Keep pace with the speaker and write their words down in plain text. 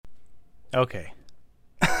Okay.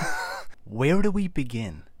 Where do we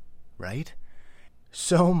begin, right?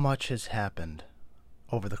 So much has happened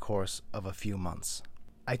over the course of a few months.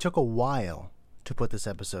 I took a while to put this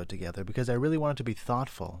episode together because I really wanted to be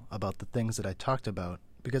thoughtful about the things that I talked about,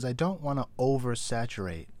 because I don't want to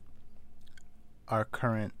oversaturate our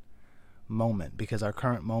current moment, because our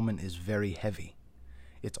current moment is very heavy.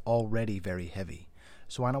 It's already very heavy.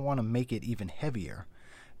 So I don't want to make it even heavier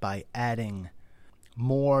by adding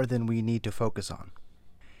more than we need to focus on.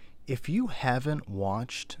 If you haven't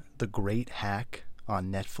watched The Great Hack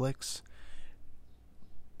on Netflix,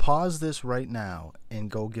 pause this right now and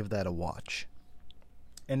go give that a watch.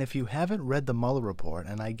 And if you haven't read the Mueller report,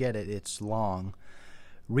 and I get it, it's long,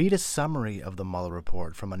 read a summary of the Mueller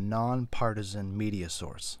report from a nonpartisan media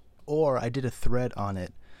source. Or I did a thread on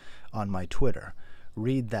it on my Twitter.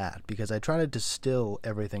 Read that, because I try to distill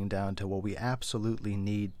everything down to what we absolutely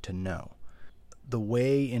need to know. The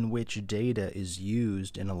way in which data is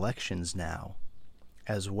used in elections now,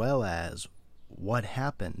 as well as what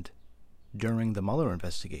happened during the Mueller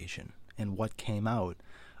investigation and what came out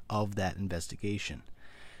of that investigation.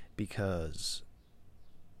 Because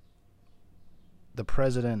the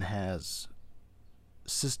president has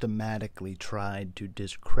systematically tried to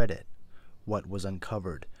discredit what was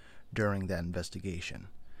uncovered during that investigation.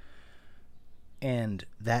 And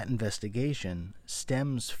that investigation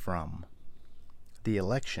stems from the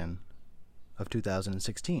election of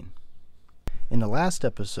 2016. In the last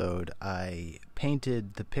episode, I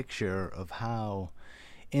painted the picture of how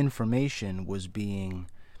information was being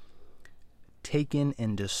taken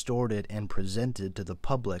and distorted and presented to the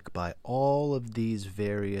public by all of these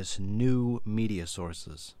various new media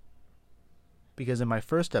sources. Because in my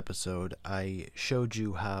first episode, I showed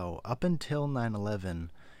you how up until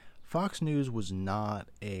 9/11, Fox News was not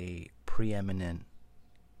a preeminent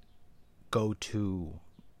go-to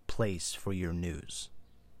place for your news.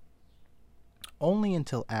 Only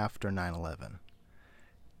until after 9/11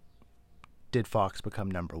 did Fox become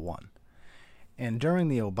number one. And during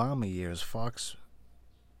the Obama years, Fox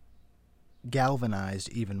galvanized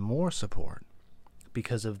even more support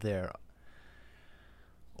because of their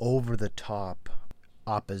over-the-top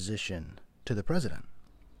opposition to the president.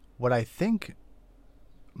 What I think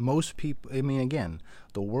most people, again,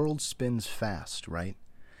 the world spins fast, right?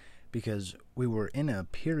 Because we were in a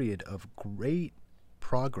period of great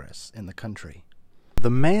progress in the country. The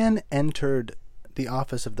man entered the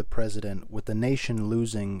office of the president with the nation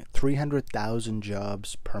losing 300,000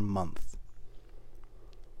 jobs per month.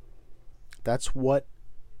 That's what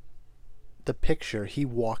the picture he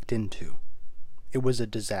walked into. It was a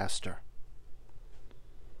disaster.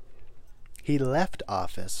 He left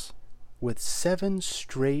office with 7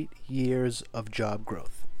 straight years of job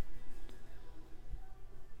growth.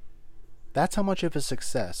 That's how much of a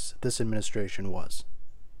success this administration was.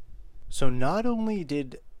 So not only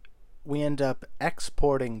did we end up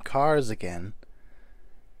exporting cars again,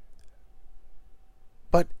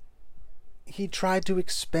 but he tried to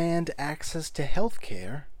expand access to health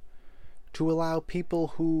care to allow people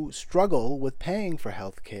who struggle with paying for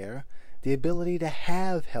health care the ability to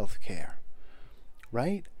have health care,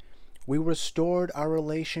 right? We restored our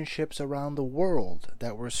relationships around the world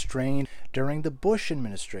that were strained during the Bush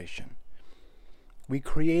administration. We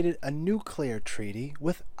created a nuclear treaty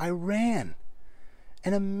with Iran,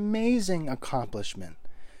 an amazing accomplishment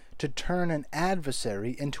to turn an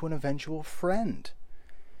adversary into an eventual friend.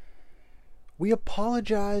 We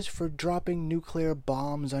apologize for dropping nuclear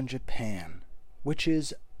bombs on Japan, which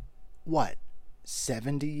is,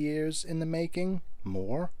 70 years in the making?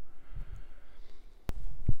 More?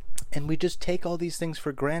 And we just take all these things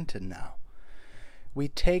for granted now. We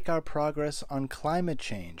take our progress on climate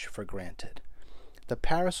change for granted. The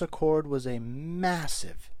Paris Accord was a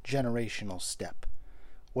massive generational step.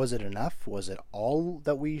 Was it enough? Was it all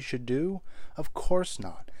that we should do? Of course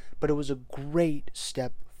not. But it was a great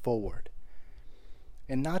step forward.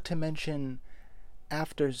 And not to mention,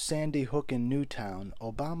 after Sandy Hook and Newtown,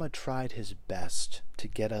 Obama tried his best to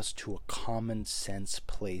get us to a common sense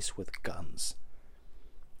place with guns.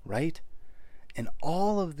 Right? And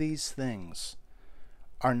all of these things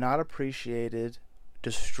are not appreciated,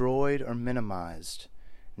 destroyed, or minimized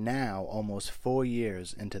now, almost 4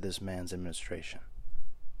 years into this man's administration.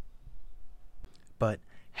 But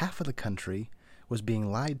half of the country was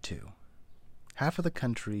being lied to. Half of the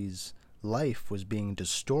country's life was being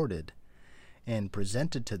distorted and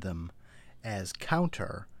presented to them as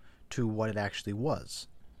counter to what it actually was.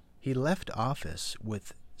 He left office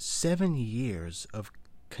with 7 years of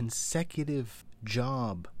consecutive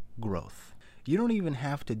job growth. You don't even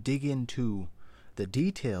have to dig into the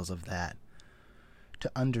details of that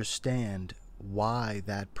to understand why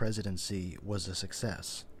that presidency was a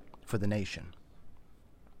success for the nation.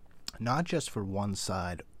 Not just for one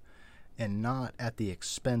side and not at the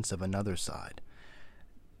expense of another side.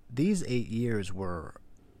 These 8 years were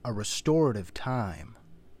a restorative time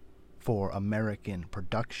for American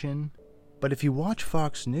production. But if you watch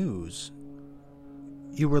Fox News,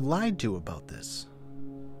 you were lied to about this.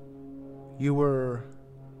 You were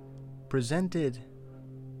presented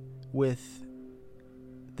with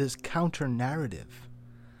this counter-narrative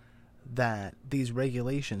that these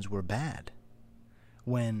regulations were bad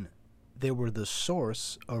when they were the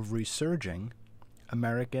source of resurging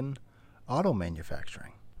American auto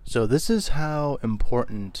manufacturing. So this is how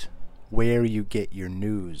important where you get your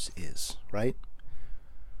news is, right?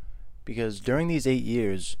 Because during these 8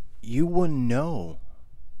 years, you wouldn't know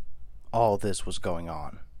all this was going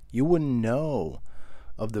on. You wouldn't know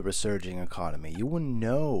of the resurging economy. You wouldn't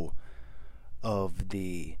know of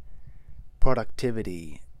the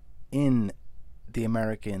productivity in the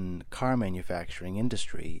American car manufacturing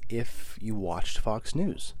industry if you watched Fox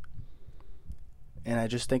News. And I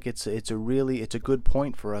just think it's a good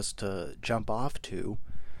point for us to jump off to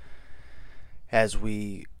as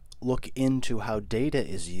we look into how data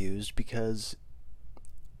is used, because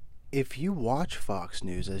if you watch Fox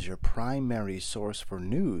News as your primary source for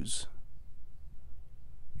news,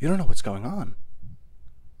 you don't know what's going on.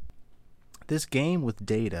 This game with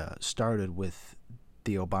data started with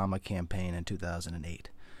the Obama campaign in 2008.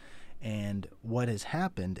 And what has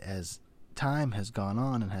happened as time has gone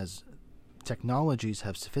on and as technologies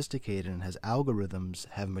have sophisticated and as algorithms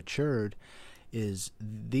have matured is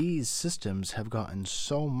these systems have gotten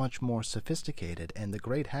so much more sophisticated, and the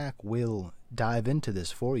Great Hack will dive into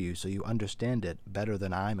this for you so you understand it better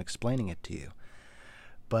than I'm explaining it to you.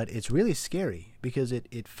 But it's really scary because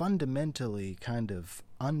it fundamentally kind of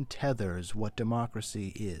untethers what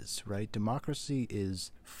democracy is, right? Democracy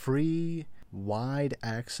is free, wide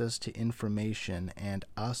access to information and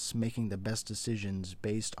us making the best decisions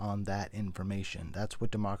based on that information. That's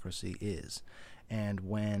what democracy is. And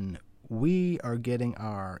when we are getting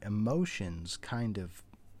our emotions kind of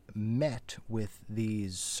met with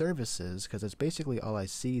these services, because it's basically all I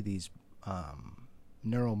see these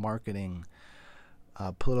neuromarketing,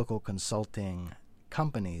 political consulting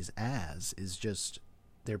companies as, is just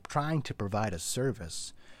they're trying to provide a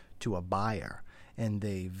service to a buyer, and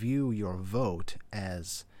they view your vote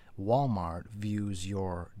as Walmart views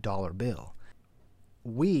your dollar bill.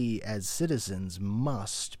 We as citizens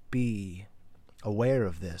must be aware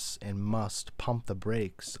of this and must pump the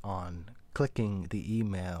brakes on clicking the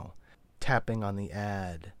email, tapping on the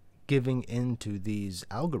ad, giving into these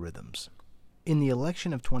algorithms. In the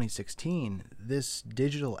election of 2016, this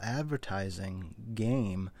digital advertising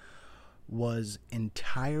game was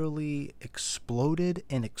entirely exploded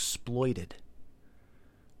and exploited,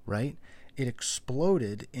 right? It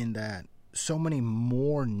exploded in that so many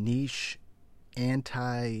more niche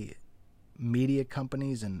anti-media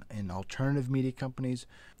companies and alternative media companies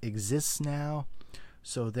exist now.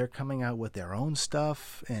 So they're coming out with their own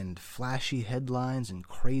stuff and flashy headlines and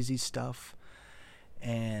crazy stuff.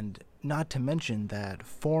 And not to mention that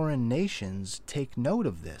foreign nations take note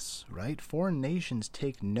of this, right? Foreign nations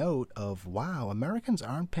take note of, wow, Americans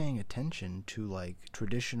aren't paying attention to like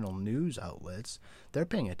traditional news outlets. They're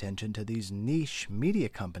paying attention to these niche media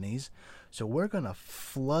companies. So we're going to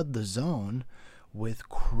flood the zone with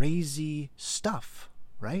crazy stuff,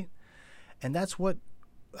 right? And that's what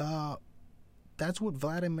Vladimir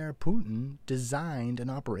Putin designed an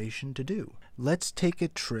operation to do. Let's take a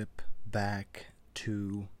trip back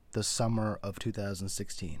to the summer of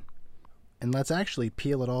 2016. And let's actually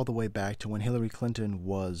peel it all the way back to when Hillary Clinton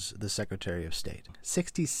was the Secretary of State.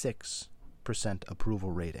 66%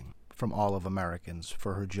 approval rating from all of Americans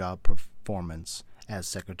for her job performance as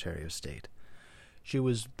Secretary of State. She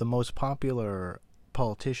was the most popular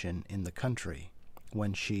politician in the country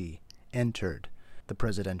when she entered the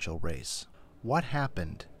presidential race. What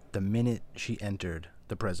happened the minute she entered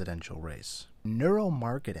the presidential race?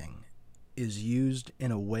 Neuromarketing is used in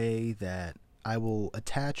a way that I will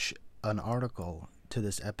attach an article to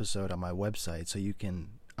this episode on my website so you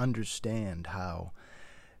can understand how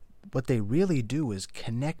what they really do is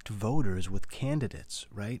connect voters with candidates,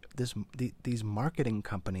 right? These marketing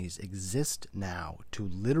companies exist now to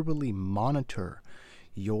literally monitor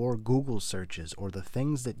your Google searches or the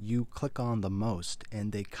things that you click on the most,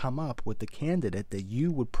 and they come up with the candidate that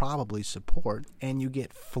you would probably support, and you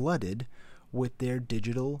get flooded with their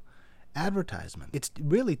digital advertisement. It's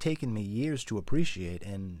really taken me years to appreciate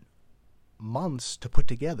and months to put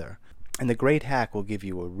together. And the Great Hack will give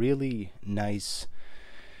you a really nice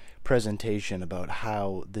presentation about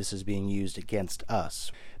how this is being used against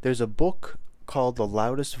us. There's a book called The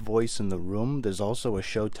Loudest Voice in the Room. There's also a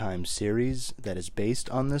Showtime series that is based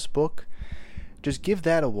on this book. Just give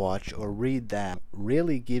that a watch or read that.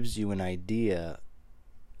 Really gives you an idea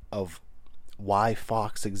of why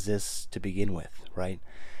Fox exists to begin with, right?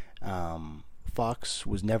 Fox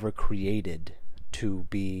was never created to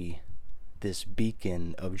be this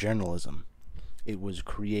beacon of journalism. It was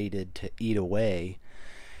created to eat away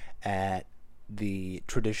at the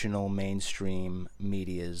traditional mainstream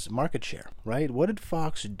media's market share, right? What did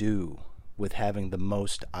Fox do with having the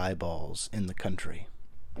most eyeballs in the country?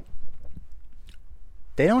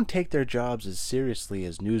 They don't take their jobs as seriously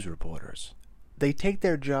as news reporters. They take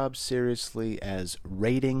their jobs seriously as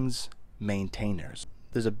ratings maintainers.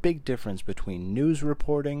 There's a big difference between news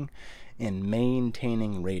reporting and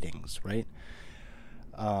maintaining ratings, right?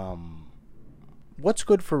 What's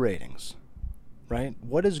good for ratings? Right?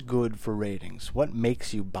 What is good for ratings? What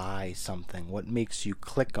makes you buy something? What makes you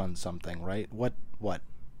click on something, right? What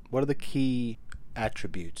are the key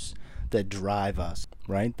attributes that drive us,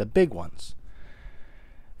 right? The big ones.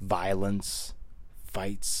 Violence,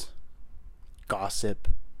 fights, gossip,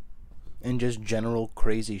 and just general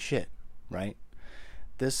crazy shit, right?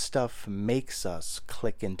 This stuff makes us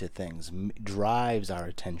click into things, drives our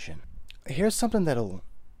attention. Here's something that'll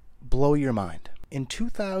blow your mind. In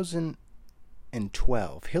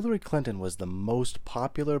 2012, Hillary Clinton was the most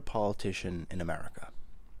popular politician in America.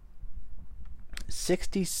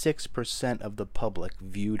 66% of the public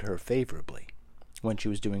viewed her favorably when she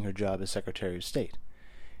was doing her job as Secretary of State,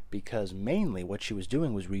 because mainly what she was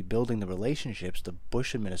doing was rebuilding the relationships the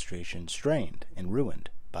Bush administration strained and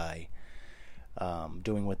ruined by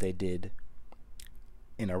doing what they did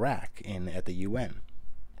in Iraq and at the UN.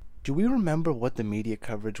 Do we remember what the media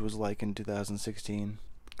coverage was like in 2016?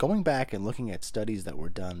 Going back and looking at studies that were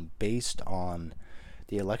done based on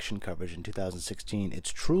the election coverage in 2016,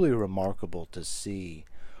 it's truly remarkable to see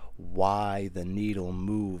why the needle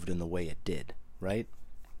moved in the way it did, right?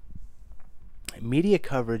 Media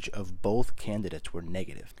coverage of both candidates were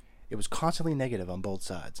negative. It was constantly negative on both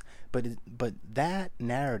sides. But that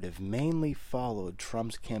narrative mainly followed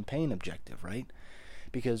Trump's campaign objective, right?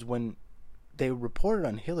 Because when they reported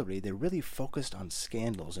on Hillary, they really focused on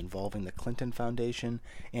scandals involving the Clinton Foundation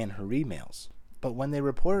and her emails. But when they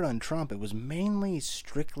reported on Trump, it was mainly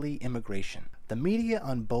strictly immigration. The media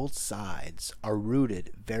on both sides are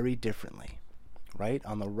rooted very differently, right?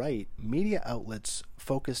 On the right, media outlets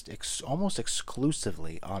focused almost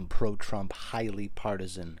exclusively on pro-Trump, highly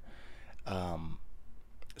partisan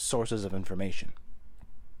sources of information.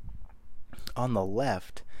 On the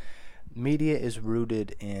left, media is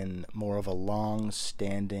rooted in more of a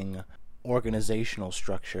long-standing organizational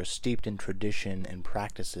structure steeped in tradition and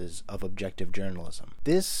practices of objective journalism.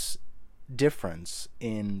 This difference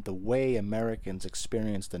in the way Americans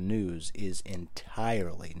experience the news is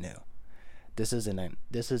entirely new. This is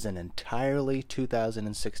an entirely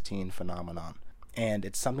 2016 phenomenon, and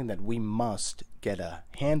it's something that we must get a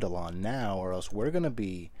handle on now, or else we're going to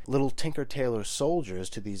be little Tinker Tailor soldiers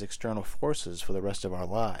to these external forces for the rest of our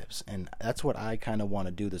lives. And that's what I kind of want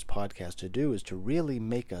to do this podcast to do, is to really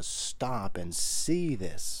make us stop and see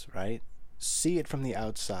this, right? See it from the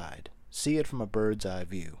outside. See it from a bird's eye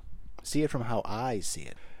view. See it from how I see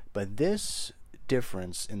it. But this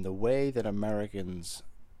difference in the way that Americans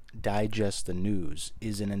digest the news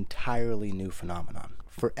is an entirely new phenomenon.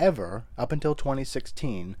 Forever, up until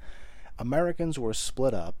 2016, Americans were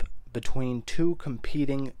split up between two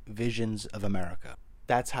competing visions of America.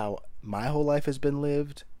 That's how my whole life has been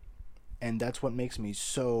lived, and that's what makes me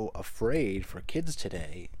so afraid for kids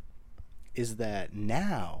today, is that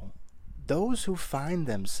now those who find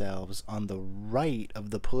themselves on the right of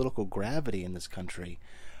the political gravity in this country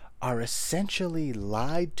are essentially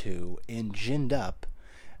lied to and ginned up,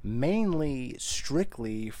 mainly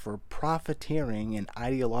strictly for profiteering and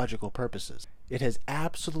ideological purposes. It has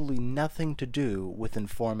absolutely nothing to do with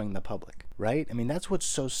informing the public, right? I mean, that's what's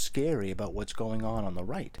so scary about what's going on the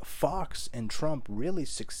right. Fox and Trump really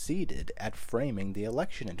succeeded at framing the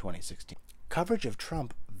election in 2016. Coverage of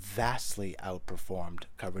Trump vastly outperformed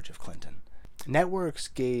coverage of Clinton. Networks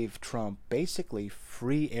gave Trump basically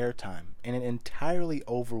free airtime, and it entirely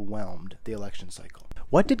overwhelmed the election cycle.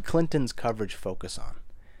 What did Clinton's coverage focus on?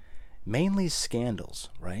 Mainly scandals,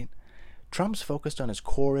 right? Trump's focused on his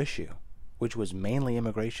core issue, which was mainly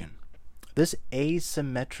immigration. This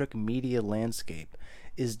asymmetric media landscape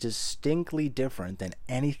is distinctly different than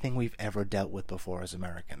anything we've ever dealt with before as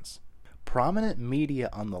Americans. Prominent media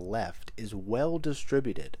on the left is well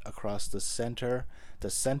distributed across the center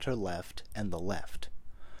left, and the left.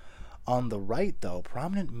 On the right, though,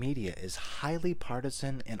 prominent media is highly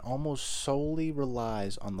partisan and almost solely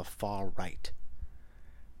relies on the far right.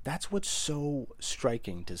 That's what's so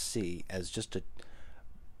striking to see as just a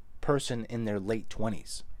person in their late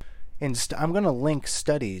 20s. And I'm going to link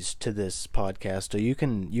studies to this podcast so you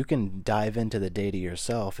can dive into the data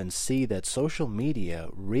yourself and see that social media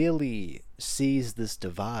really sees this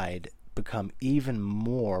divide become even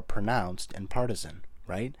more pronounced and partisan,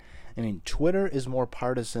 right? I mean, Twitter is more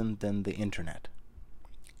partisan than the internet.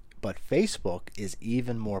 But Facebook is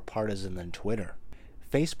even more partisan than Twitter.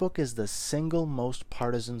 Facebook is the single most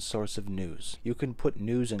partisan source of news. You can put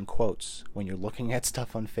news in quotes when you're looking at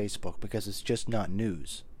stuff on Facebook because it's just not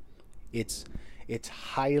news. It's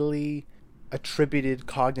highly attributed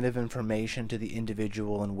cognitive information to the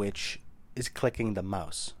individual in which is clicking the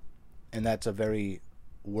mouse. And that's a very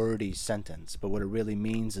wordy sentence, but what it really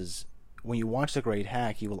means is when you watch The Great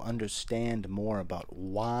Hack, you will understand more about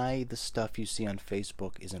why the stuff you see on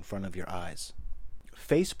Facebook is in front of your eyes.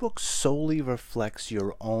 Facebook solely reflects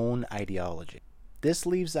your own ideology. This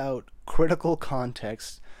leaves out critical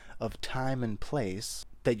context of time and place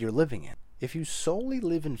that you're living in. If you solely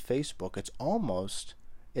live in Facebook, it's almost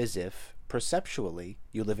as if, perceptually,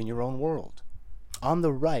 you live in your own world. On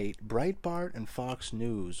the right, Breitbart and Fox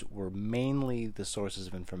News were mainly the sources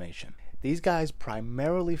of information. These guys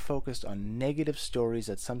primarily focused on negative stories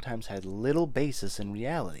that sometimes had little basis in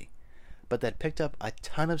reality, but that picked up a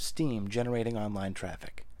ton of steam generating online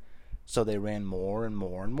traffic. So they ran more and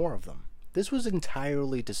more and more of them. This was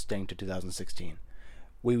entirely distinct to 2016.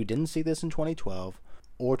 We didn't see this in 2012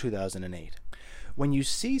 or 2008. When you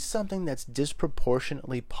see something that's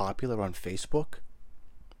disproportionately popular on Facebook,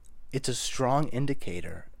 it's a strong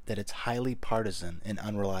indicator that it's highly partisan and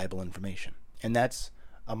unreliable information. And that's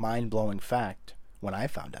a mind-blowing fact when I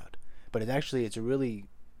found out. But it's a really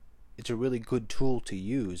good tool to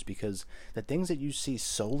use because the things that you see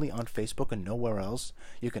solely on Facebook and nowhere else,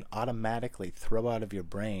 you can automatically throw out of your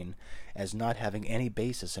brain as not having any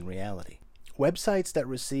basis in reality. Websites that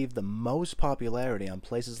receive the most popularity on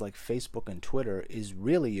places like Facebook and Twitter is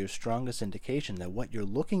really your strongest indication that what you're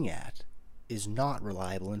looking at is not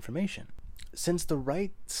reliable information. Since the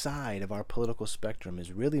right side of our political spectrum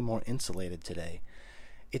is really more insulated today,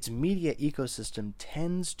 its media ecosystem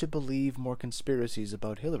tends to believe more conspiracies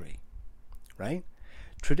about Hillary, right?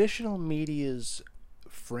 Traditional media's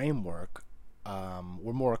framework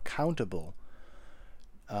were more accountable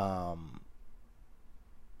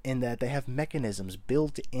in that they have mechanisms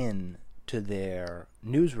built in to their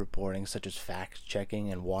news reporting, such as fact-checking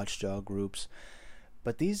and watchdog groups.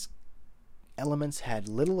 But these elements had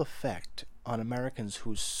little effect on Americans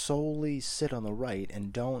who solely sit on the right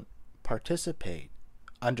and don't participate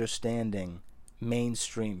understanding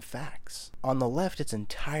mainstream facts. On the left, it's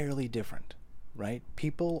entirely different, right?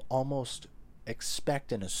 People almost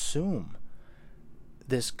expect and assume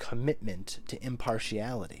this commitment to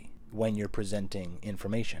impartiality when you're presenting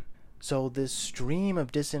information. So this stream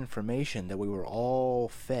of disinformation that we were all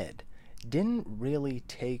fed didn't really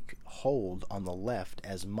take hold on the left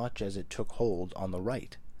as much as it took hold on the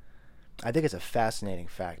right. I think it's a fascinating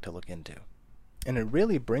fact to look into. And it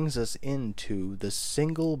really brings us into the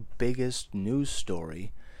single biggest news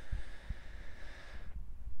story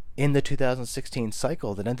in the 2016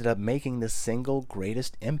 cycle that ended up making the single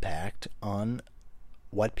greatest impact on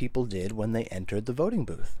what people did when they entered the voting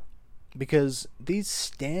booth. Because these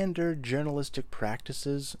standard journalistic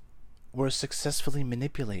practices were successfully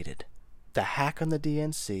manipulated. The hack on the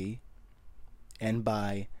DNC, and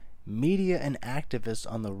by media and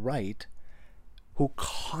activists on the right who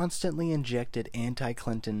constantly injected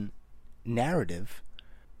anti-Clinton narrative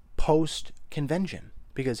post-convention.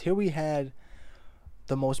 Because here we had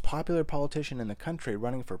the most popular politician in the country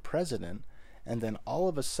running for president, and then all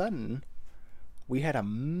of a sudden, we had a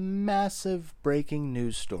massive breaking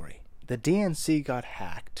news story. The DNC got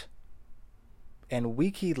hacked, and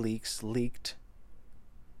WikiLeaks leaked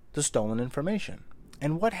the stolen information.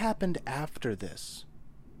 And what happened after this?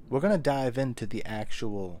 We're going to dive into the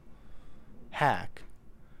actual hack,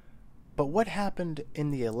 but what happened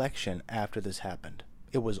in the election after this happened?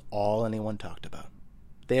 It was all anyone talked about.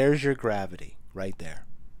 There's your gravity right there.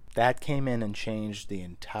 That came in and changed the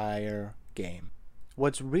entire game.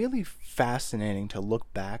 What's really fascinating to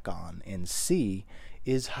look back on and see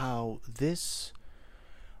is how this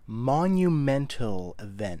monumental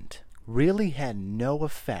event really had no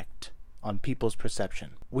effect on people's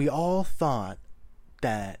perception. We all thought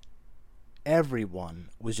that everyone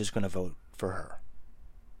was just going to vote for her,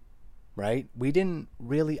 right? We didn't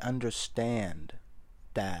really understand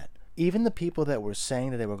that even the people that were saying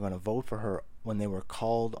that they were going to vote for her when they were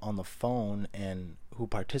called on the phone and who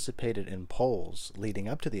participated in polls leading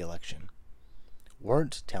up to the election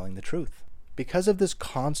weren't telling the truth. Because of this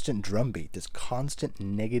constant drumbeat, this constant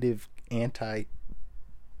negative anti-Clinton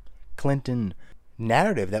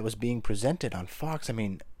narrative that was being presented on Fox, I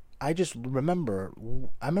mean, I remember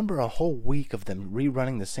a whole week of them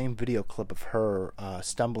rerunning the same video clip of her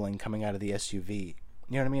stumbling coming out of the SUV.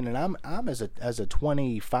 You know what I mean? And I'm as a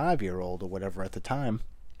 25-year-old or whatever at the time,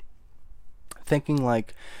 thinking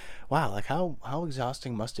like, wow, like how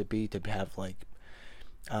exhausting must it be to have like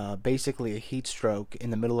basically a heat stroke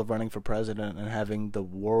in the middle of running for president and having the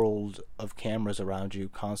world of cameras around you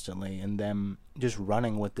constantly, and them just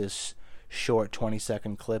running with this short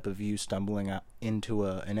 20-second clip of you stumbling into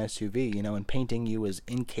an SUV, you know, and painting you as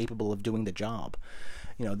incapable of doing the job.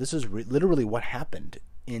 You know, this is literally what happened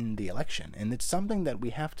in the election, and it's something that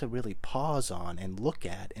we have to really pause on and look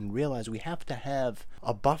at and realize we have to have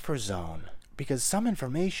a buffer zone, because some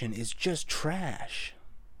information is just trash.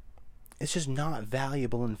 It's just not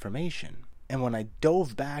valuable information. And when I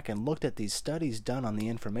dove back and looked at these studies done on the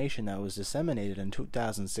information that was disseminated in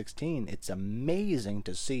 2016, it's amazing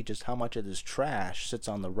to see just how much of this trash sits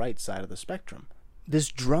on the right side of the spectrum. This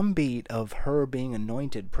drumbeat of her being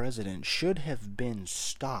anointed president should have been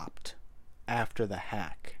stopped after the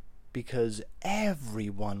hack, because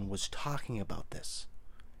everyone was talking about this.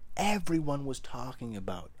 Everyone was talking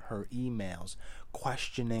about her emails,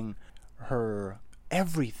 questioning her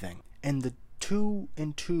everything. And the two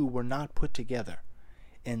and two were not put together,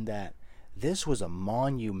 in that this was a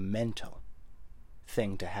monumental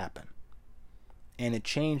thing to happen. And it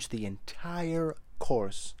changed the entire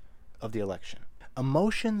course of the election.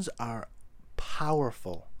 Emotions are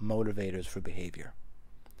powerful motivators for behavior.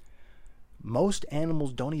 Most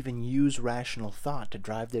animals don't even use rational thought to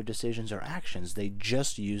drive their decisions or actions. They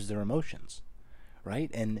just use their emotions, right?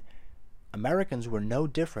 And Americans were no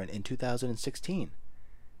different in 2016.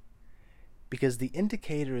 Because the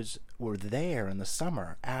indicators were there in the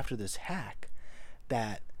summer after this hack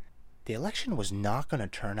that the election was not going to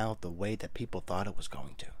turn out the way that people thought it was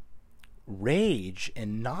going to. Rage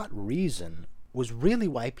and not reason was really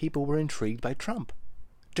why people were intrigued by Trump.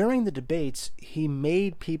 During the debates, he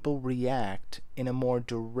made people react in a more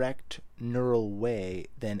direct neural way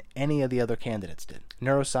than any of the other candidates did.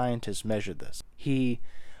 Neuroscientists measured this. He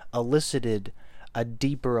elicited a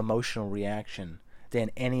deeper emotional reaction than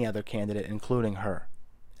any other candidate, including her.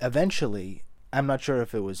 Eventually, I'm not sure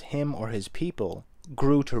if it was him or his people,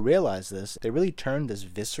 grew to realize this. They really turned this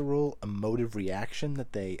visceral, emotive reaction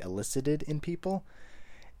that they elicited in people,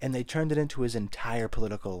 and they turned it into his entire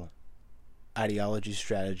political ideology,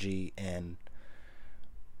 strategy, and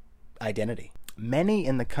identity. Many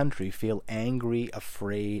in the country feel angry,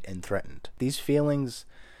 afraid, and threatened. These feelings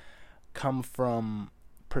come from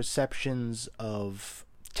perceptions of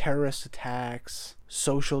terrorist attacks,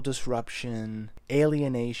 social disruption,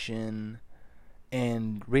 alienation,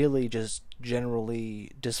 and really just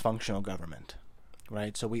generally dysfunctional government,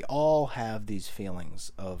 right? So we all have these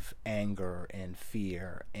feelings of anger and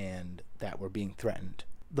fear and that we're being threatened.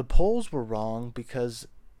 The polls were wrong because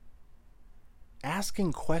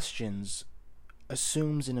asking questions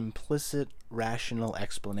assumes an implicit rational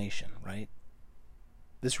explanation, right?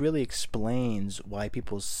 This really explains why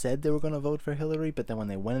people said they were going to vote for Hillary, but then when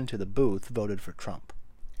they went into the booth, voted for Trump.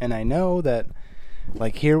 And I know that,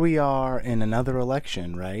 like, here we are in another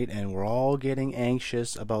election, right? And we're all getting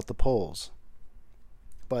anxious about the polls.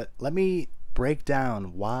 But let me break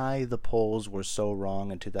down why the polls were so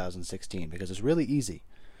wrong in 2016, because it's really easy.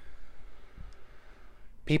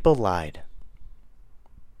 People lied.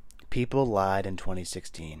 People lied in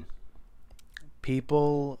 2016.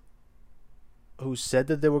 People who said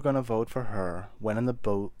that they were going to vote for her went in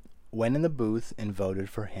the booth and voted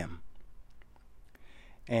for him.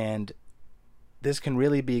 And this can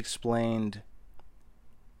really be explained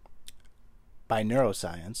by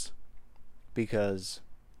neuroscience, because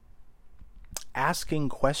asking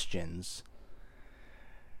questions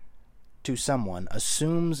to someone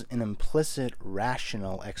assumes an implicit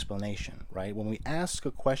rational explanation, right? When we ask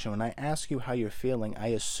a question, when I ask you how you're feeling, I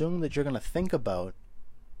assume that you're going to think about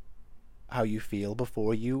how you feel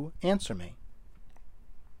before you answer me.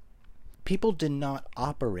 People did not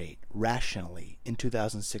operate rationally in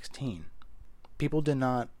 2016. People did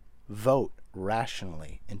not vote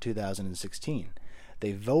rationally in 2016.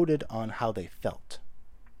 They voted on how they felt,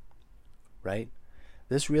 right?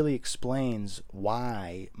 This really explains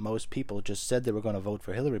why most people just said they were going to vote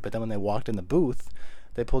for Hillary, but then when they walked in the booth,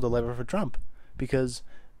 they pulled a lever for Trump, because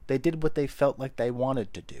they did what they felt like they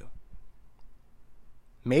wanted to do.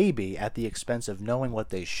 Maybe at the expense of knowing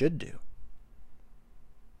what they should do.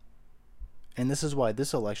 And this is why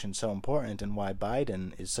this election is so important and why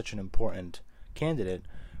Biden is such an important candidate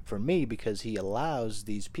for me, because he allows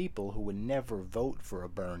these people who would never vote for a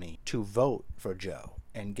Bernie to vote for Joe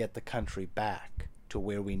and get the country back to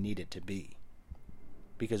where we need it to be.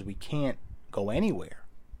 Because we can't go anywhere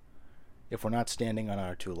if we're not standing on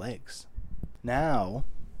our two legs. Now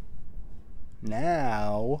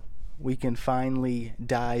we can finally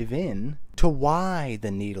dive in to why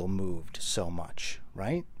the needle moved so much,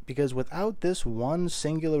 right? Because without this one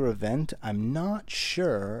singular event, I'm not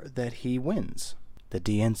sure that he wins. The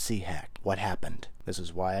DNC hack. What happened? This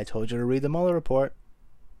is why I told you to read the Mueller report.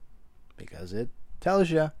 Because it tells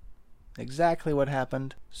you exactly what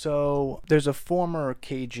happened. So, there's a former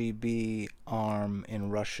KGB arm in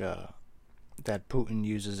Russia that Putin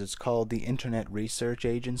uses. It's called the Internet Research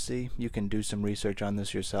Agency. You can do some research on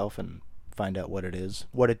this yourself and find out what it is.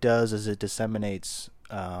 What it does is it disseminates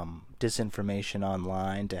disinformation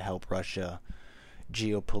online to help Russia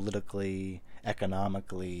geopolitically,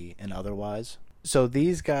 economically, and otherwise. So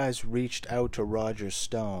these guys reached out to Roger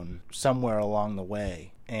Stone somewhere along the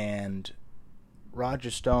way, and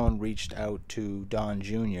Roger Stone reached out to Don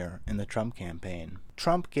Jr. in the Trump campaign.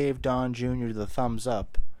 Trump gave Don Jr. the thumbs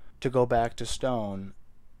up to go back to Stone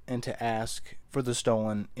and to ask for the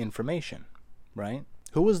stolen information, right?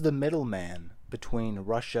 Who was the middleman between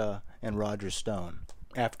Russia and Roger Stone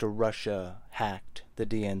after Russia hacked the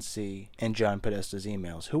DNC and John Podesta's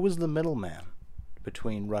emails? Who was the middleman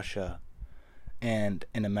between Russia and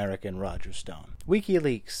an American Roger Stone?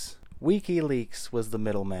 WikiLeaks. WikiLeaks was the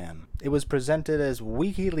middleman. It was presented as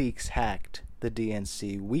WikiLeaks hacked the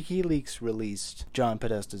DNC. WikiLeaks released John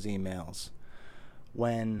Podesta's emails,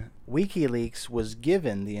 when WikiLeaks was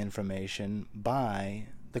given the information by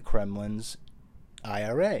the Kremlin's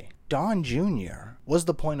IRA. Don Jr. was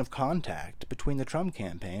the point of contact between the Trump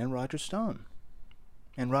campaign and Roger Stone.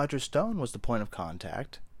 And Roger Stone was the point of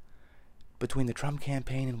contact between the Trump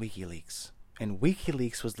campaign and WikiLeaks. And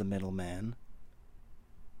WikiLeaks was the middleman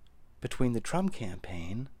between the Trump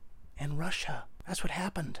campaign and Russia. That's what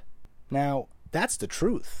happened. Now, that's the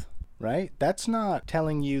truth, right? That's not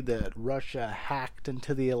telling you that Russia hacked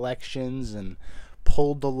into the elections and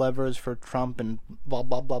pulled the levers for Trump and blah,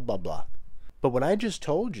 blah, blah, blah, blah. But what I just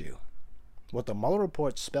told you, what the Mueller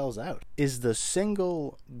report spells out, is the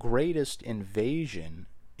single greatest invasion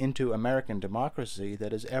into American democracy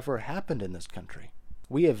that has ever happened in this country.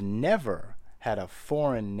 We have never had a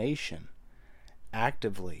foreign nation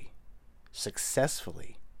actively,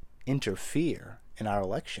 successfully interfere in our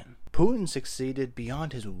election. Putin succeeded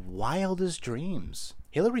beyond his wildest dreams.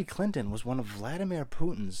 Hillary Clinton was one of Vladimir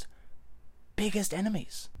Putin's biggest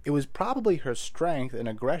enemies. It was probably her strength and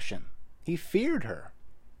aggression. He feared her,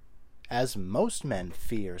 as most men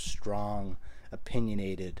fear strong,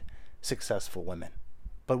 opinionated, successful women.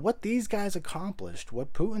 But what these guys accomplished,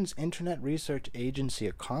 what Putin's Internet Research Agency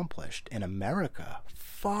accomplished in America,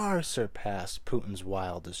 far surpassed Putin's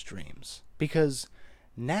wildest dreams. Because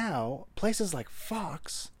now, places like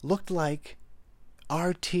Fox looked like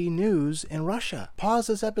RT News in Russia. Pause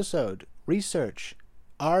this episode. Research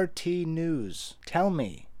RT News. Tell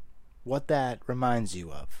me what that reminds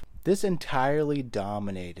you of. This entirely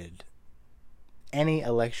dominated any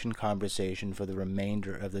election conversation for the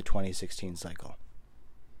remainder of the 2016 cycle.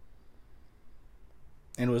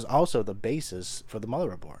 And was also the basis for the Mueller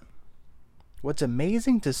report. What's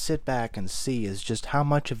amazing to sit back and see is just how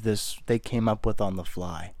much of this they came up with on the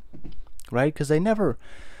fly, right? Because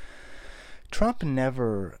Trump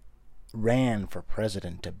never ran for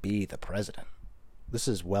president to be the president. This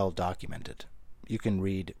is well documented. You can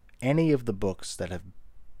read any of the books that have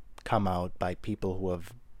come out by people who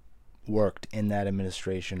have worked in that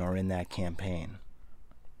administration or in that campaign.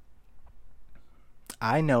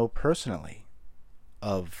 I know personally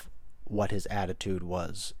of what his attitude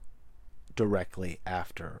was directly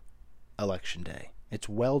after Election Day. It's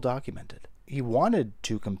well documented. He wanted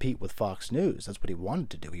to compete with Fox News. That's what he wanted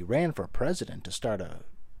to do. He ran for president to start a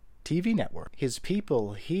TV network. His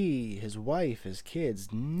people, his wife, his kids,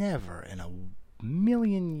 never in a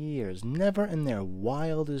million years, never in their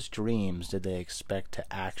wildest dreams did they expect to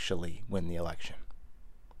actually win the election.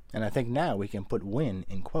 And I think now we can put win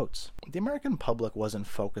in quotes. The American public wasn't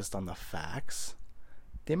focused on the facts.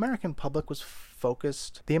 The American public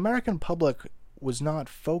was not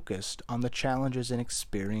focused on the challenges and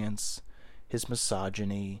experience, his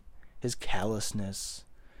misogyny, his callousness,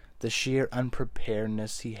 the sheer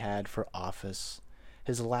unpreparedness he had for office,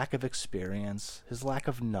 his lack of experience, his lack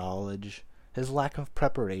of knowledge, his lack of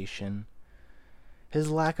preparation,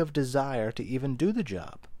 his lack of desire to even do the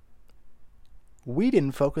job. We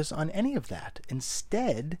didn't focus on any of that.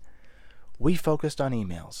 Instead, we focused on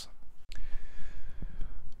emails.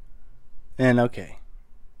 And okay,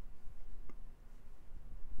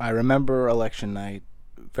 I remember election night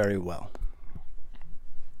very well.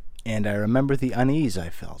 And I remember the unease I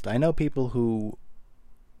felt. I know people who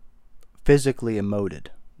physically emoted,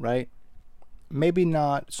 right? Maybe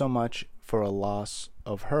not so much for a loss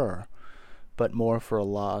of her, but more for a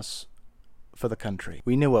loss for the country.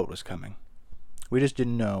 We knew what was coming. We just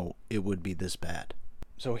didn't know it would be this bad.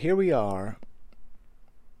 So here we are.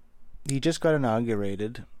 He just got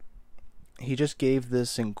inaugurated. He just gave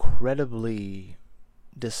this incredibly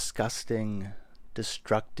disgusting,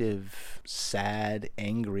 destructive, sad,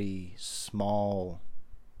 angry, small,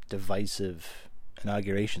 divisive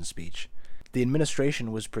inauguration speech. The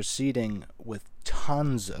administration was proceeding with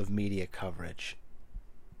tons of media coverage.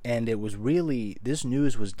 And it was really, this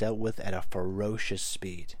news was dealt with at a ferocious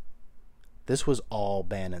speed. This was all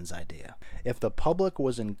Bannon's idea. If the public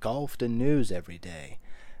was engulfed in news every day,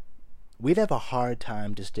 we'd have a hard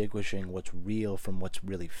time distinguishing what's real from what's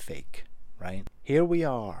really fake, right? Here we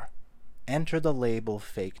are. Enter the label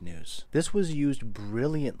fake news. This was used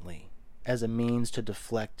brilliantly as a means to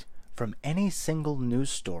deflect from any single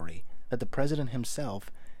news story that the president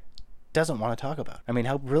himself doesn't want to talk about. I mean,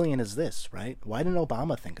 how brilliant is this, right? Why didn't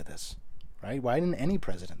Obama think of this, right? Why didn't any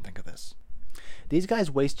president think of this? These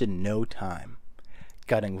guys wasted no time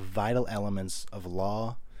gutting vital elements of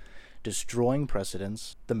law, destroying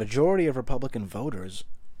precedents. The majority of Republican voters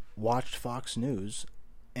watched Fox News,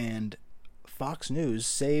 and Fox News,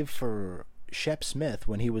 save for Shep Smith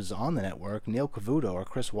when he was on the network, Neil Cavuto or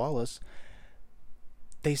Chris Wallace,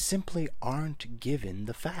 they simply aren't given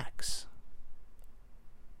the facts.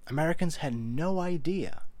 Americans had no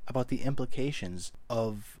idea about the implications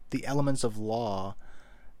of the elements of law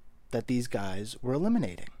that these guys were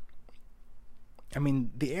eliminating. I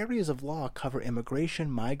mean, the areas of law cover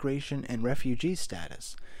immigration, migration, and refugee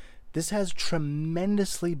status. This has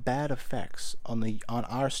tremendously bad effects on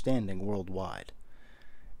our standing worldwide.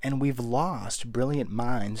 And we've lost brilliant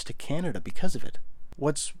minds to Canada because of it.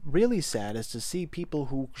 What's really sad is to see people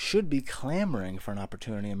who should be clamoring for an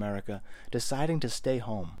opportunity in America deciding to stay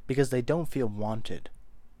home because they don't feel wanted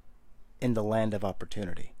in the land of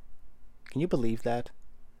opportunity. Can you believe that?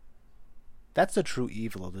 That's the true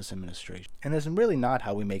evil of this administration. And it's really not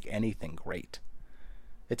how we make anything great.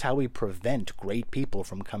 It's how we prevent great people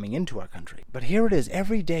from coming into our country. But here it is.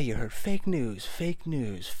 Every day you heard fake news, fake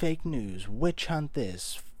news, fake news, witch hunt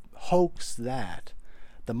this, hoax that.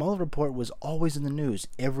 The Mueller report was always in the news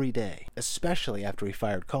every day, especially after he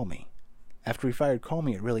fired Comey. After he fired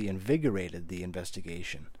Comey, it really invigorated the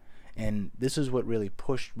investigation. And this is what really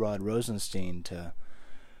pushed Rod Rosenstein to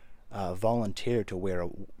volunteer to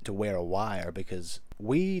wear a wire, because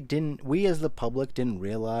we as the public didn't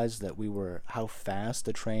realize that how fast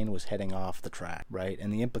the train was heading off the track, right?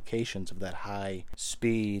 And the implications of that high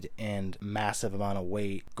speed and massive amount of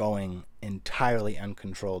weight going entirely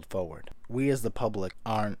uncontrolled forward. We as the public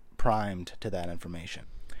aren't primed to that information.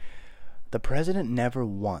 The president never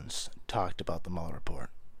once talked about the Mueller report.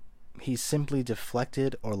 He simply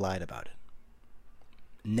deflected or lied about it.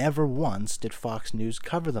 Never once did Fox News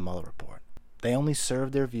cover the Mueller report. They only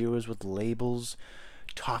served their viewers with labels,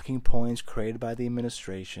 talking points created by the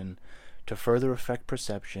administration to further affect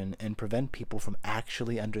perception and prevent people from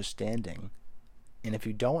actually understanding. And if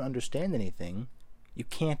you don't understand anything, you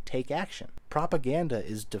can't take action. Propaganda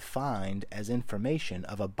is defined as information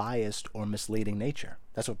of a biased or misleading nature.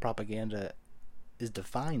 That's what propaganda is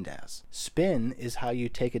defined as. Spin is how you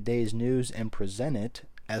take a day's news and present it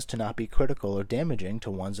as to not be critical or damaging to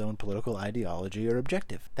one's own political ideology or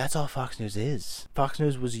objective. That's all Fox News is. Fox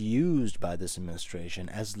News was used by this administration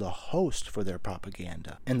as the host for their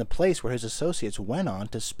propaganda, and the place where his associates went on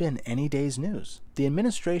to spin any day's news. The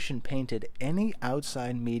administration painted any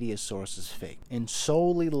outside media source as fake, and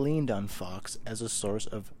solely leaned on Fox as a source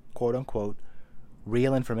of quote-unquote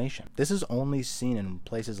real information. This is only seen in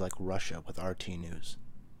places like Russia with RT News.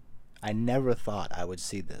 I never thought I would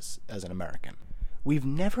see this as an American. We've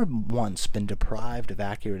never once been deprived of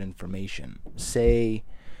accurate information, say,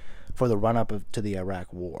 for the run-up to the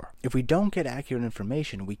Iraq War. If we don't get accurate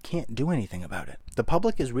information, we can't do anything about it. The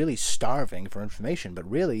public is really starving for information, but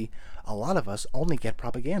really, a lot of us only get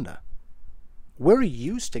propaganda. We're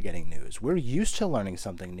used to getting news. We're used to learning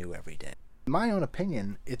something new every day. In my own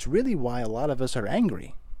opinion, it's really why a lot of us are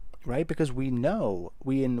angry, right? Because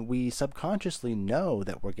we subconsciously know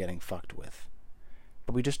that we're getting fucked with.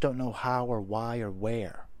 But we just don't know how or why or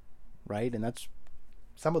where, right? And that's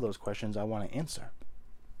some of those questions I want to answer.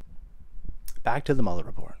 Back to the Mueller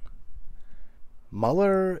report.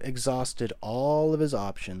 Mueller exhausted all of his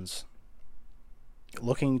options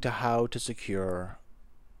looking to how to secure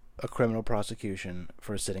a criminal prosecution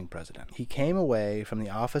for a sitting president. He came away from the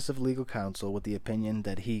Office of Legal Counsel with the opinion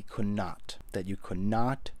that you could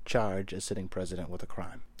not charge a sitting president with a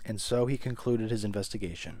crime. And so he concluded his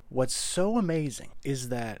investigation. What's so amazing is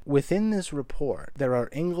that within this report, there are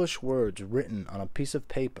English words written on a piece of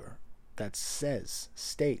paper that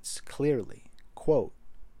states clearly, quote,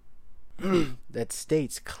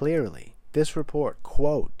 this report,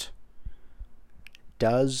 quote,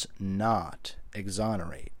 does not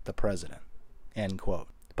exonerate the president, end quote.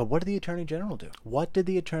 But what did the Attorney General do? What did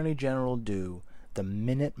the Attorney General do the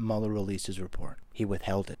minute Mueller released his report? He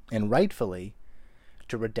withheld it. And rightfully,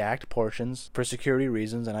 to redact portions for security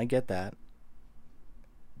reasons, and I get that.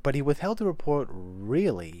 But he withheld the report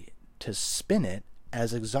really to spin it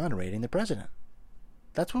as exonerating the president.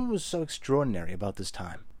 That's what was so extraordinary about this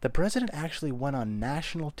time. The president actually went on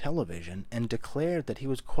national television and declared that he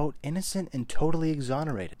was, quote, innocent and totally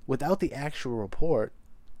exonerated. Without the actual report,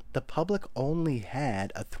 the public only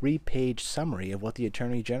had a 3-page summary of what the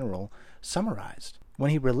Attorney General summarized. When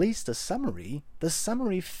he released the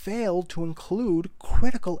summary failed to include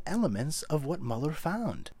critical elements of what Mueller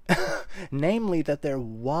found. Namely, that there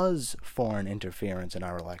was foreign interference in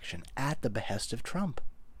our election at the behest of Trump.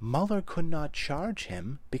 Mueller could not charge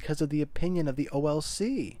him because of the opinion of the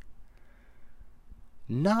OLC.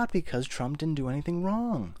 Not because Trump didn't do anything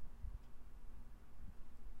wrong.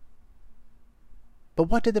 But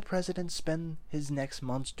what did the president spend his next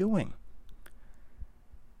months doing?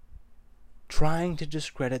 Trying to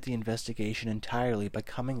discredit the investigation entirely by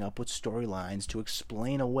coming up with storylines to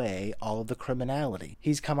explain away all of the criminality.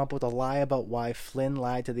 He's come up with a lie about why Flynn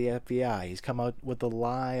lied to the FBI. He's come out with a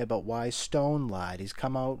lie about why Stone lied. He's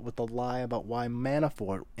come out with a lie about why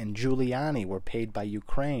Manafort and Giuliani were paid by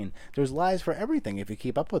Ukraine. There's lies for everything if you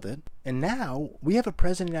keep up with it. And now we have a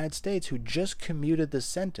president of the United States who just commuted the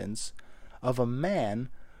sentence of a man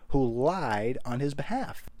who lied on his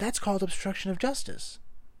behalf. That's called obstruction of justice.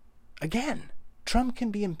 Again, Trump can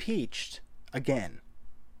be impeached again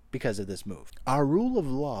because of this move. Our rule of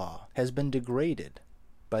law has been degraded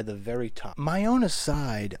by the very top. My own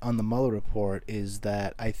aside on the Mueller report is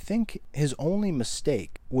that I think his only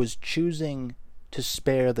mistake was choosing to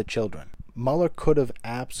spare the children. Mueller could have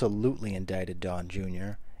absolutely indicted Don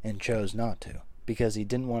Jr. and chose not to because he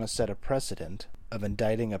didn't want to set a precedent of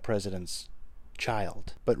indicting a president's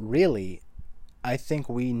child. But really, I think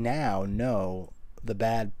we now know the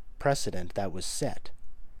bad precedent that was set,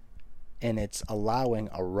 and it's allowing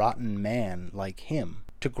a rotten man like him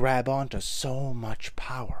to grab onto so much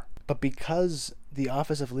power. But because the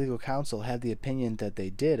Office of Legal Counsel had the opinion that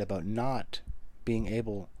they did about not being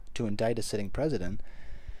able to indict a sitting president,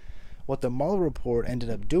 what the Mueller report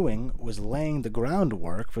ended up doing was laying the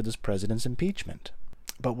groundwork for this president's impeachment.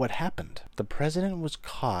 But what happened? The president was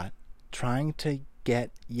caught trying to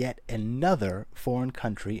get yet another foreign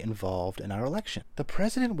country involved in our election. The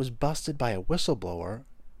president was busted by a whistleblower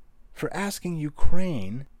for asking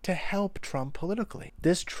Ukraine to help Trump politically.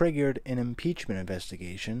 This triggered an impeachment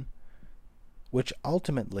investigation, which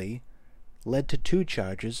ultimately led to 2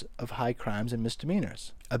 charges of high crimes and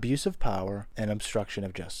misdemeanors: abuse of power and obstruction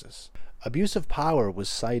of justice. Abuse of power was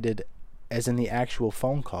cited as in the actual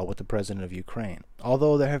phone call with the president of Ukraine,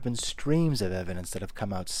 although there have been streams of evidence that have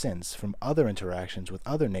come out since from other interactions with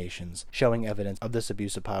other nations showing evidence of this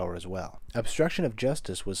abuse of power as well. Obstruction of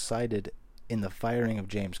justice was cited in the firing of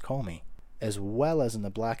James Comey, as well as in the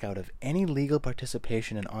blackout of any legal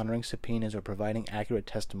participation in honoring subpoenas or providing accurate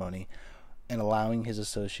testimony and allowing his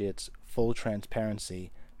associates full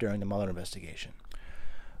transparency during the Mueller investigation.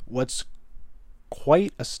 What's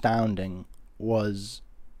quite astounding was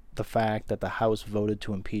the fact that the House voted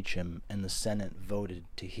to impeach him and the Senate voted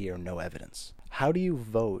to hear no evidence. How do you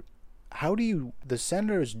vote? The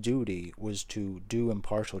senator's duty was to do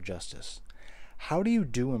impartial justice. How do you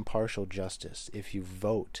do impartial justice if you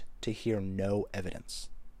vote to hear no evidence?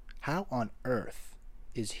 How on earth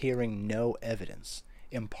is hearing no evidence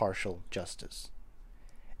impartial justice?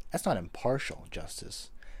 That's not impartial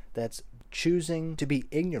justice. That's choosing to be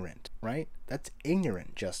ignorant, right? That's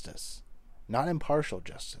ignorant justice, not impartial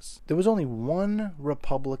justice. There was only one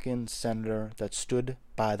Republican senator that stood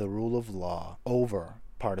by the rule of law over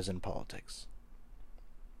partisan politics.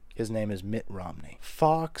 His name is Mitt Romney.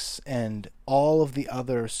 Fox and all of the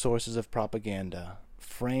other sources of propaganda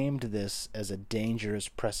framed this as a dangerous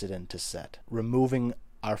precedent to set, removing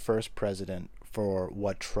our first president for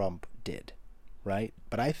what Trump did, right?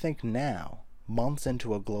 But I think now, months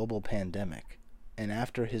into a global pandemic, and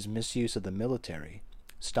after his misuse of the military,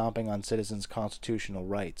 stomping on citizens' constitutional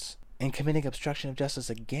rights, and committing obstruction of justice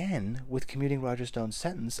again with commuting Roger Stone's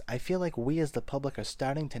sentence, I feel like we as the public are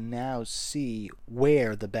starting to now see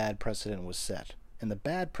where the bad precedent was set. And the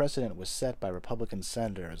bad precedent was set by Republican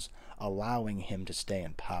senators allowing him to stay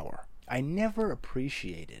in power. I never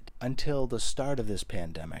appreciated, until the start of this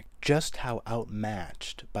pandemic, just how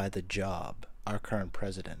outmatched by the job our current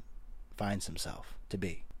president finds himself to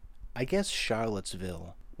be. I guess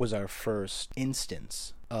Charlottesville was our first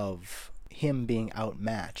instance of him being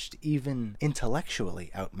outmatched, even intellectually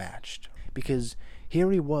outmatched. Because here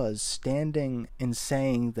he was standing and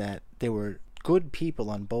saying that there were good people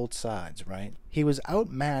on both sides, right? He was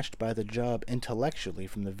outmatched by the job intellectually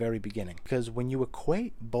from the very beginning. Because when you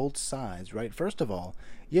equate both sides, right, first of all,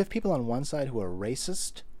 you have people on one side who are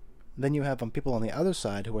racist, then you have people on the other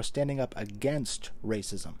side who are standing up against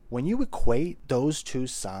racism. When you equate those two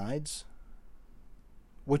sides,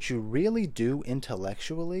 what you really do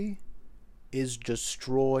intellectually is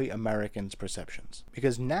destroy Americans' perceptions.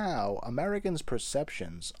 Because now Americans'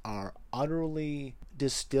 perceptions are utterly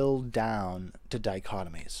distilled down to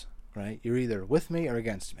dichotomies, right? You're either with me or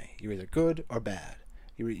against me. You're either good or bad.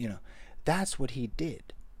 That's what he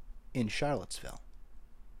did in Charlottesville.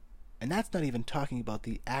 And that's not even talking about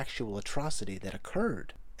the actual atrocity that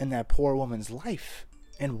occurred in that poor woman's life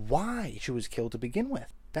and why she was killed to begin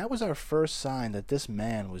with. That was our first sign that this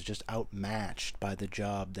man was just outmatched by the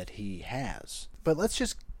job that he has. But let's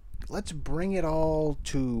bring it all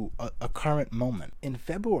to a current moment. In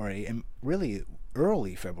February, and really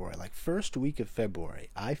early February, like first week of February,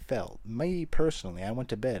 I felt, me personally, I went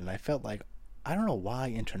to bed and I felt like, I don't know why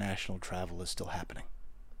international travel is still happening.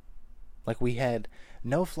 Like we had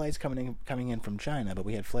no flights coming in from China, but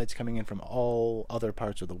we had flights coming in from all other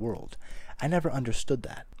parts of the world. I never understood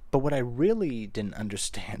that. But what I really didn't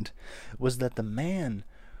understand was that the man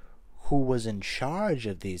who was in charge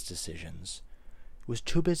of these decisions was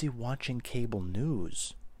too busy watching cable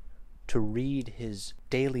news to read his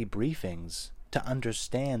daily briefings to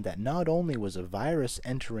understand that not only was a virus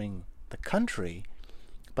entering the country,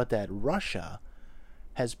 but that Russia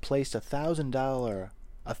has placed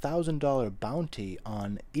 $1,000 bounty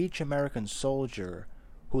on each American soldier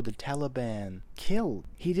who the Taliban killed.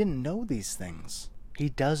 He didn't know these things. He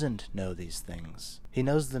doesn't know these things. He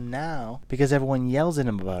knows them now because everyone yells at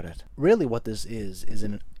him about it. Really what this is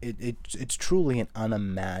it's truly an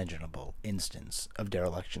unimaginable instance of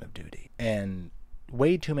dereliction of duty. And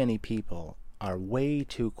way too many people are way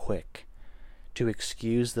too quick to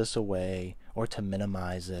excuse this away or to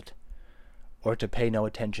minimize it or to pay no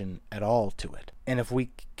attention at all to it. And if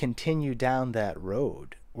we continue down that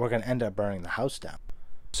road, we're going to end up burning the house down.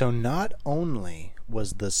 So not only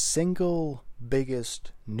was the single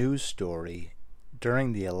biggest news story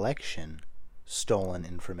during the election stolen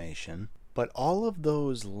information, but all of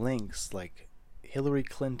those links like Hillary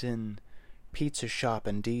Clinton pizza shop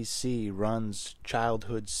in D.C. runs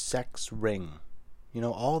childhood sex ring,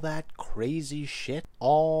 all that crazy shit,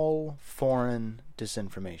 all foreign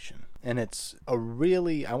disinformation. And it's I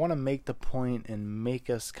want to make the point and make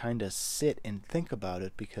us kind of sit and think about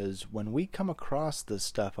it, because when we come across this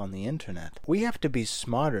stuff on the internet, we have to be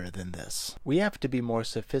smarter than this. We have to be more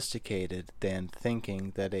sophisticated than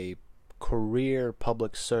thinking that a career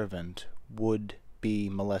public servant would be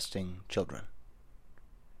molesting children.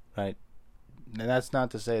 Right? And that's not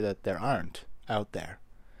to say that there aren't out there.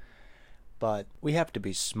 But we have to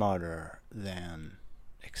be smarter than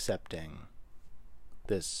accepting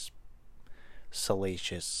this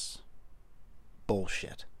salacious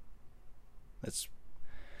bullshit. That's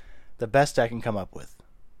the best I can come up with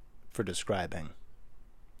for describing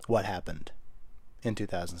what happened in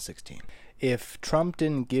 2016. If Trump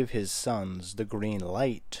didn't give his sons the green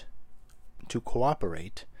light to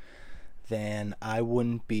cooperate, then I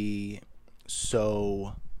wouldn't be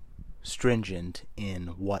so stringent in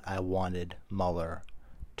what I wanted Mueller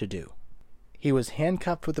to do. He was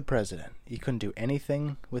handcuffed with the president. He couldn't do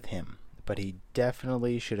anything with him. But he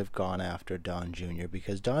definitely should have gone after Don Jr.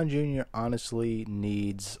 because Don Jr. honestly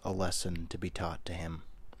needs a lesson to be taught to him.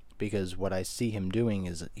 Because what I see him doing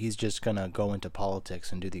is he's just going to go into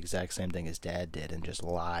politics and do the exact same thing his dad did and just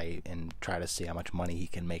lie and try to see how much money he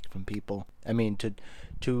can make from people. I mean, to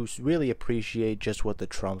really appreciate just what the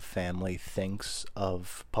Trump family thinks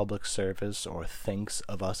of public service or thinks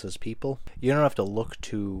of us as people, you don't have to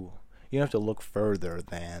look further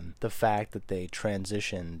than the fact that they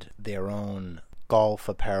transitioned their own golf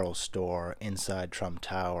apparel store inside Trump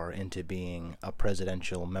Tower into being a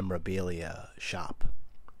presidential memorabilia shop,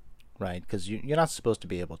 right? Because you're not supposed to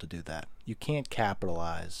be able to do that. You can't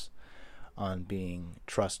capitalize on being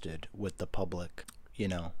trusted with the public. You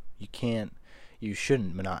You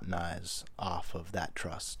shouldn't monetize off of that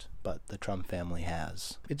trust, but the Trump family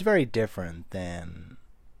has. It's very different than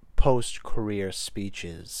post-career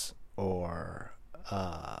speeches or,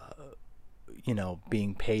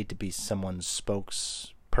 being paid to be someone's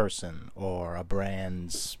spokesperson or a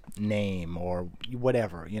brand's name or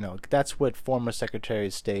whatever. That's what former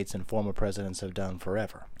secretaries of states and former presidents have done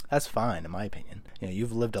forever. That's fine, in my opinion.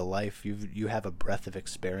 You've lived a life, you have a breadth of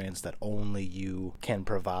experience that only you can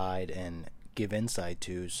provide and give insight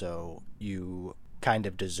to, so you kind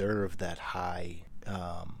of deserve that high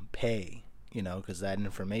pay, because that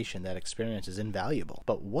information, that experience is invaluable.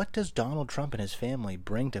 But what does Donald Trump and his family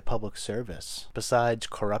bring to public service besides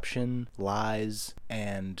corruption, lies,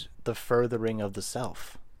 and the furthering of the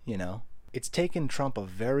self? It's taken Trump a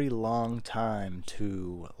very long time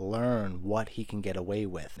to learn what he can get away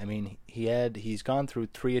with. I mean, he's gone through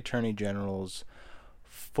 3 attorney generals,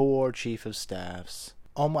 4 chief of staffs.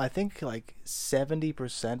 I think like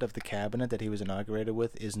 70% of the cabinet that he was inaugurated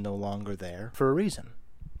with is no longer there for a reason.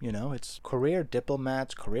 It's career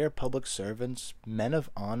diplomats, career public servants, men of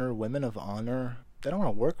honor, women of honor. They don't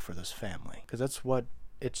want to work for this family because that's what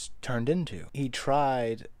it's turned into. He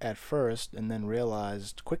tried at first and then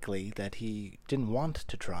realized quickly that he didn't want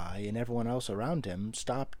to try, and everyone else around him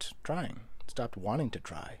stopped trying, stopped wanting to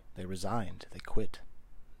try. They resigned. They quit.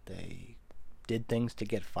 They did things to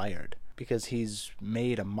get fired because he's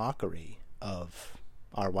made a mockery of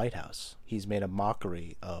our White House. He's made a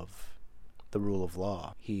mockery of the rule of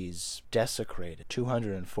law. He's desecrated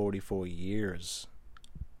 244 years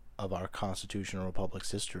of our constitutional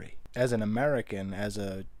republic's history. As an American,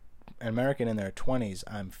 an American in their 20s,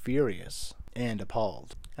 I'm furious and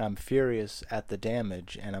appalled. I'm furious at the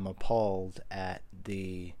damage, and I'm appalled at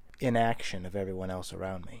the inaction of everyone else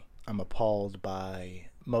around me. I'm appalled by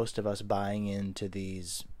most of us buying into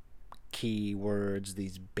these key words,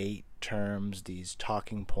 these bait terms, these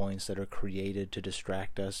talking points that are created to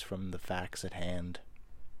distract us from the facts at hand.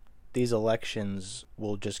 These elections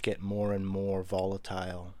will just get more and more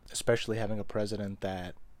volatile, especially having a president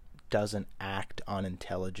that doesn't act on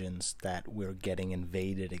intelligence, that we're getting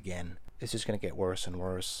invaded again. It's just going to get worse and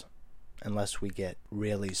worse unless we get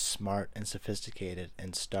really smart and sophisticated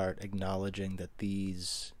and start acknowledging that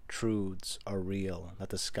these truths are real, that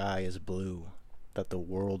the sky is blue, that the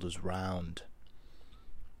world is round,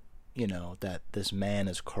 that this man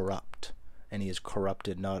is corrupt, and he has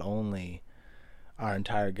corrupted not only our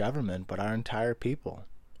entire government, but our entire people,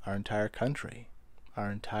 our entire country,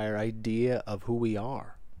 our entire idea of who we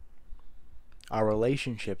are, our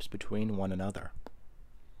relationships between one another.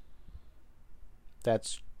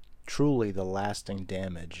 That's truly the lasting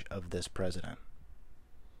damage of this president.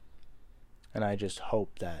 And I just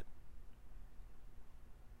hope that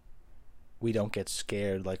we don't get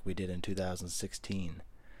scared like we did in 2016.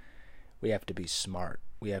 We have to be smart.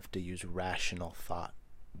 We have to use rational thought.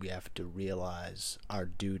 We have to realize our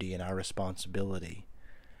duty and our responsibility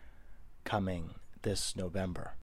coming this November.